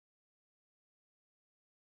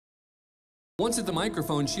Once at the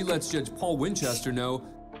microphone, she lets Judge Paul Winchester know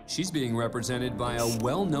she's being represented by a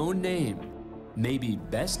well-known name, maybe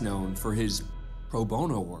best known for his pro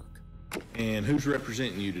bono work. And who's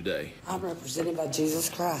representing you today? I'm represented by Jesus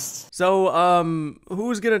Christ. So,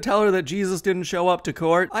 who's gonna tell her that Jesus didn't show up to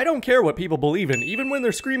court? I don't care what people believe in, even when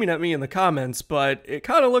they're screaming at me in the comments, but it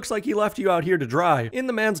kinda looks like he left you out here to dry. In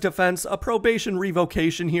the man's defense, a probation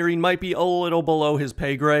revocation hearing might be a little below his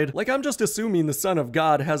pay grade. Like, I'm just assuming the Son of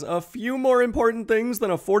God has a few more important things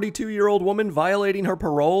than a 42-year-old woman violating her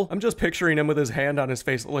parole. I'm just picturing him with his hand on his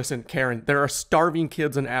face. Listen, Karen, there are starving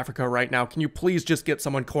kids in Africa right now. Can you please just get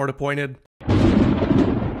someone court-appointed?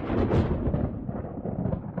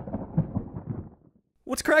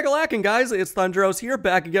 What's crack-a-lackin', guys? It's Thundros here,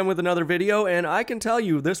 back again with another video, and I can tell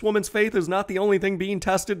you, this woman's faith is not the only thing being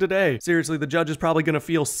tested today. Seriously, the judge is probably gonna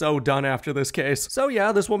feel so done after this case. So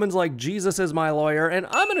yeah, this woman's like, Jesus is my lawyer, and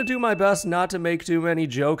I'm gonna do my best not to make too many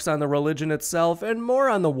jokes on the religion itself, and more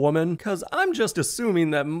on the woman, cause I'm just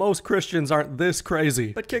assuming that most Christians aren't this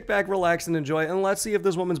crazy. But kick back, relax, and enjoy, and let's see if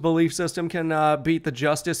this woman's belief system can beat the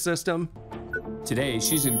justice system. Today,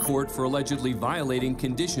 she's in court for allegedly violating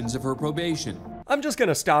conditions of her probation. I'm just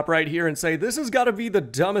gonna stop right here and say this has gotta be the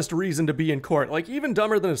dumbest reason to be in court, like even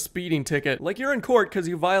dumber than a speeding ticket. Like you're in court because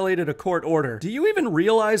you violated a court order. Do you even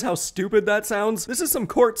realize how stupid that sounds? This is some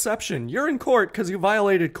courtception. You're in court because you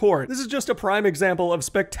violated court. This is just a prime example of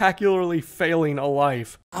spectacularly failing a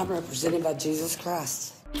life. I'm represented by Jesus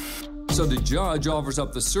Christ. So the judge offers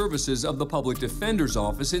up the services of the public defender's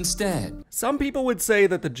office instead. Some people would say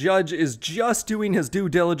that the judge is just doing his due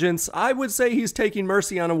diligence. I would say he's taking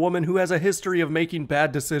mercy on a woman who has a history of making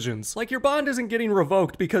bad decisions. Like your bond isn't getting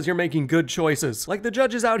revoked because you're making good choices. Like the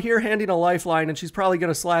judge is out here handing a lifeline and she's probably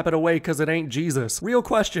gonna slap it away because it ain't Jesus. Real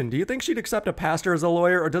question, do you think she'd accept a pastor as a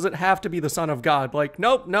lawyer, or does it have to be the Son of God? Like,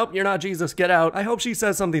 nope, you're not Jesus, get out. I hope she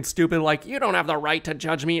says something stupid like, you don't have the right to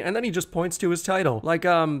judge me, and then he just points to his title. Like,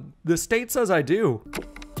 the state says I do.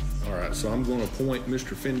 All right, so I'm going to appoint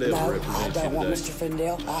Mr. Findale to No, I represent don't you want today. Mr.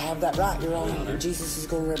 Findale. I have that right, Your Honor. And Jesus is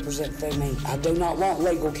going to represent through me. I do not want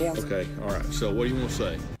legal counsel. Okay, all right, so what do you want to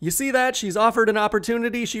say? You see that? She's offered an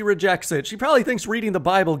opportunity, she rejects it. She probably thinks reading the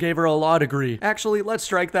Bible gave her a law degree. Actually, let's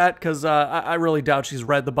strike that, because I really doubt she's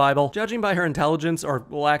read the Bible. Judging by her intelligence, or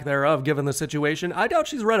lack thereof given the situation, I doubt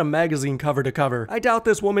she's read a magazine cover to cover. I doubt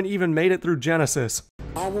this woman even made it through Genesis.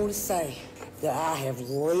 I want to say that I have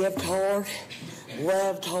lived hard,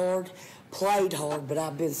 loved hard, played hard, but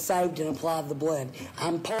I've been saved and applied the blood.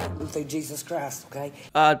 I'm pardoned through Jesus Christ, okay?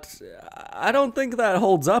 I don't think that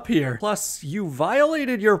holds up here. Plus, you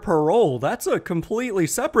violated your parole. That's a completely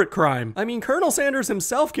separate crime. I mean, Colonel Sanders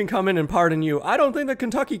himself can come in and pardon you. I don't think the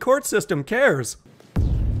Kentucky court system cares.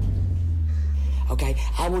 Okay,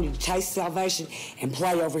 I wanted to taste salvation and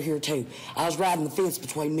play over here too. I was riding the fence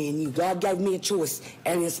between me and you. God gave me a choice,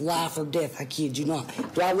 and it's life or death, I kid you not.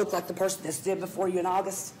 Do I look like the person that stood before you in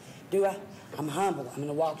August? Do I? I'm humble. I'm in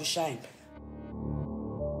a walk of shame.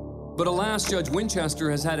 But alas, Judge Winchester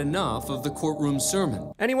has had enough of the courtroom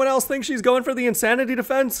sermon. Anyone else think she's going for the insanity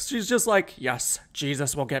defense? She's just like, yes,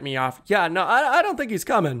 Jesus will get me off. Yeah, no, I don't think he's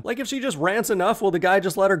coming. Like, if she just rants enough, will the guy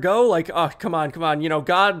just let her go? Like, oh, come on, you know,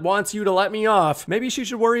 God wants you to let me off. Maybe she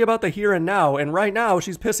should worry about the here and now, and right now,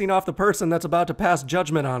 she's pissing off the person that's about to pass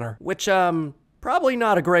judgment on her. Which, probably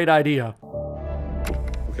not a great idea.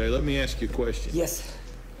 Okay, let me ask you a question. Yes.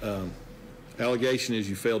 Allegation is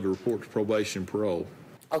you failed to report to probation and parole.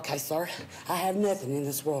 Okay, sir. I have nothing in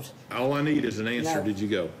this world. All I need is an answer. No. Did you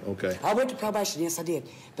go? Okay. I went to probation, yes I did.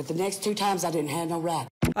 But the next 2 times I didn't have no ride.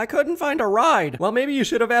 I couldn't find a ride. Well, maybe you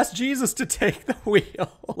should have asked Jesus to take the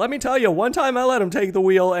wheel. Let me tell you, one time I let him take the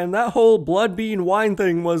wheel, and that whole blood bean wine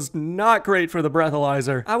thing was not great for the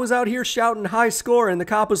breathalyzer. I was out here shouting high score, and the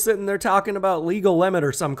cop was sitting there talking about legal limit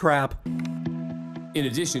or some crap. In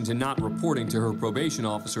addition to not reporting to her probation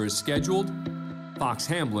officer as scheduled, Fox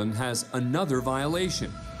Hamblin has another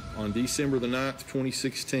violation. On December the 9th,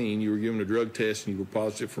 2016, you were given a drug test and you were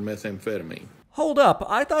positive for methamphetamine. Hold up,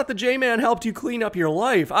 I thought the J-Man helped you clean up your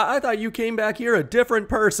life. I thought you came back here a different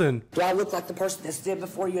person. Do I look like the person that stood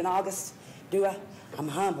before you in August? Do I? I'm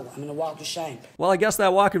humble. I'm in a walk of shame. Well, I guess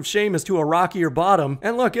that walk of shame is to a rockier bottom.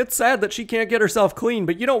 And look, it's sad that she can't get herself clean,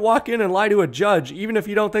 but you don't walk in and lie to a judge, even if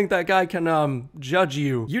you don't think that guy can, judge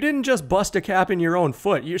you. You didn't just bust a cap in your own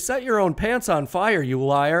foot. You set your own pants on fire, you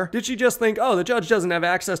liar. Did she just think, oh, the judge doesn't have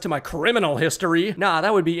access to my criminal history? Nah,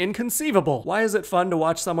 that would be inconceivable. Why is it fun to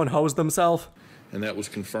watch someone hose themselves? And that was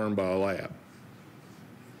confirmed by a lab.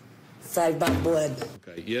 Saved by blood.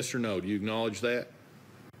 Okay, yes or no? Do you acknowledge that?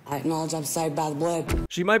 I acknowledge I'm saved by the blood.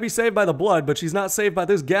 She might be saved by the blood, but she's not saved by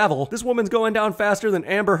this gavel. This woman's going down faster than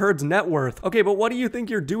Amber Heard's net worth. Okay, but what do you think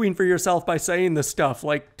you're doing for yourself by saying this stuff?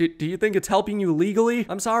 Like, do you think it's helping you legally?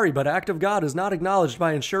 I'm sorry, but act of God is not acknowledged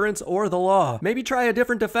by insurance or the law. Maybe try a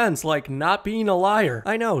different defense, like not being a liar.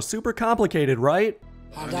 I know, super complicated, right?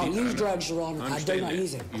 I don't use drugs, Your Honor. I do not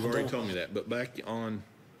use it. You've already told me that, but back on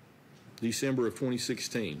December of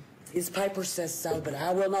 2016, his paper says so, but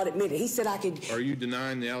I will not admit it. He said I could. are you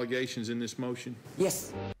denying the allegations in this motion?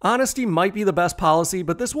 Yes. Honesty might be the best policy,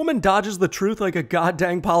 but this woman dodges the truth like a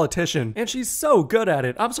goddamn politician. And she's so good at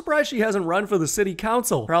it. I'm surprised she hasn't run for the city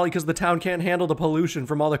council. Probably because the town can't handle the pollution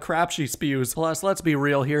from all the crap she spews. Plus, let's be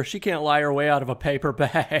real here, she can't lie her way out of a paper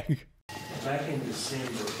bag. Back in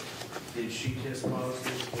December, did she test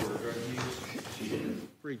positive for drug use? She didn't.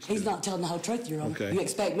 He's not telling the whole truth, Your Honor. Okay. You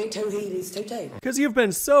expect me to, he needs to too. Because you've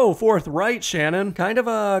been so forthright, Shannon. Kind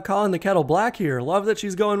of calling the kettle black here. Love that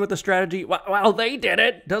she's going with the strategy, well, they did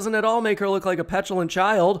it. Doesn't at all make her look like a petulant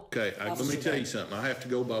child. Okay, let me tell you something. I have to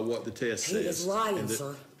go by what the test He says. is lying, And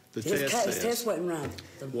sir. The His test his says. test wasn't right.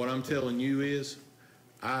 What I'm telling you is,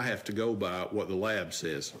 I have to go by what the lab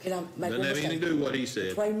says. Can I make Doesn't one have anything to mistake? do what he said.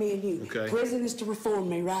 Between me and you. Okay. Prison is to reform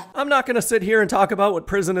me, right? I'm not going to sit here and talk about what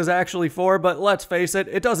prison is actually for, but let's face it,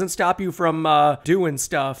 it doesn't stop you from doing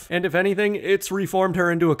stuff. And if anything, it's reformed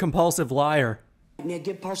her into a compulsive liar. Make me a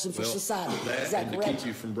good person for Well, society. Is that that and to correct? keep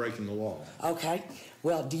you from breaking the law. Okay.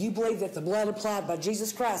 Well, do you believe that the blood applied by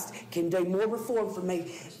Jesus Christ can do more reform for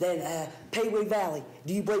me than Pee Wee Valley?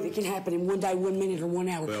 Do you believe it can happen in 1 day, 1 minute, or 1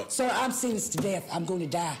 hour? Well- Sir, I'm sentenced to death. I'm going to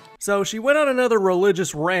die. So she went on another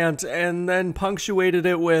religious rant and then punctuated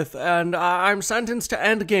it with, and I'm sentenced to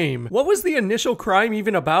endgame. What was the initial crime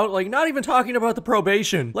even about? Like, not even talking about the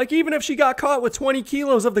probation. Like, even if she got caught with 20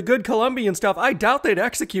 kilos of the good Colombian stuff, I doubt they'd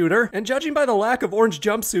execute her. And judging by the lack of orange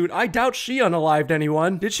jumpsuit, I doubt she unalived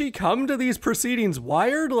anyone. Did she come to these proceedings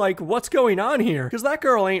wired? Like, what's going on here? Because that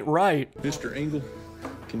girl ain't right. Mr. Engel,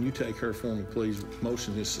 can you take her for me, please?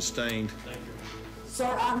 Motion is sustained. Sir,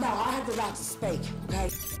 no, I have the right to speak, okay?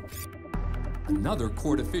 Another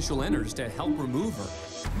court official enters to help remove her.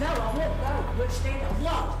 No, I won't. No, you understand? I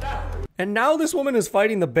won't. No. And now this woman is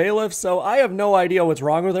fighting the bailiff, so I have no idea what's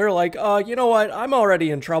wrong with her. Like, you know what? I'm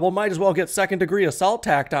already in trouble. Might as well get second-degree assault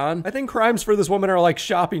tacked on. I think crimes for this woman are like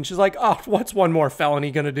shopping. She's like, oh, what's one more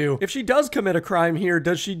felony gonna do? If she does commit a crime here,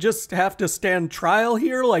 does she just have to stand trial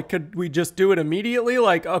here? Like, could we just do it immediately?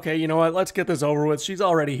 Like, okay, you know what? Let's get this over with. She's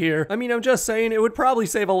already here. I mean, I'm just saying it would probably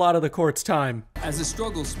save a lot of the court's time. As the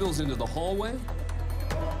struggle spills into the hallway,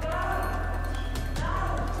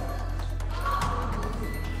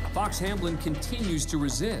 Fox Hamlin continues to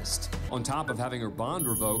resist. On top of having her bond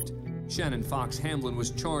revoked, Shannon Fox Hamlin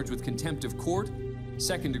was charged with contempt of court,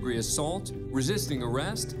 second-degree assault, resisting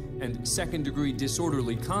arrest, and second-degree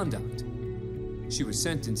disorderly conduct. She was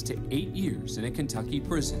sentenced to 8 years in a Kentucky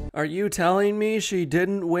prison. Are you telling me she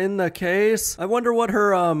didn't win the case? I wonder what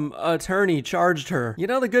her, attorney charged her. You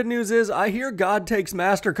know, the good news is, I hear God takes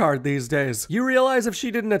MasterCard these days. You realize if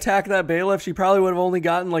she didn't attack that bailiff, she probably would have only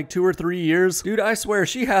gotten like 2 or 3 years? Dude, I swear,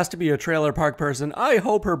 she has to be a trailer park person. I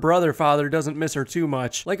hope her brother father doesn't miss her too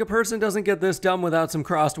much. Like, a person doesn't get this dumb without some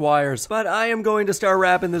crossed wires. But I am going to start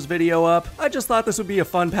wrapping this video up. I just thought this would be a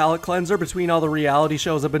fun palate cleanser between all the reality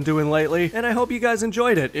shows I've been doing lately, and I hope you guys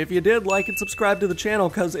enjoyed it. If you did, like and subscribe to the channel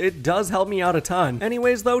because it does help me out a ton.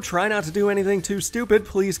 Anyways though, try not to do anything too stupid,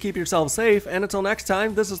 please keep yourself safe, and until next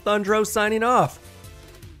time, this is Thundro signing off.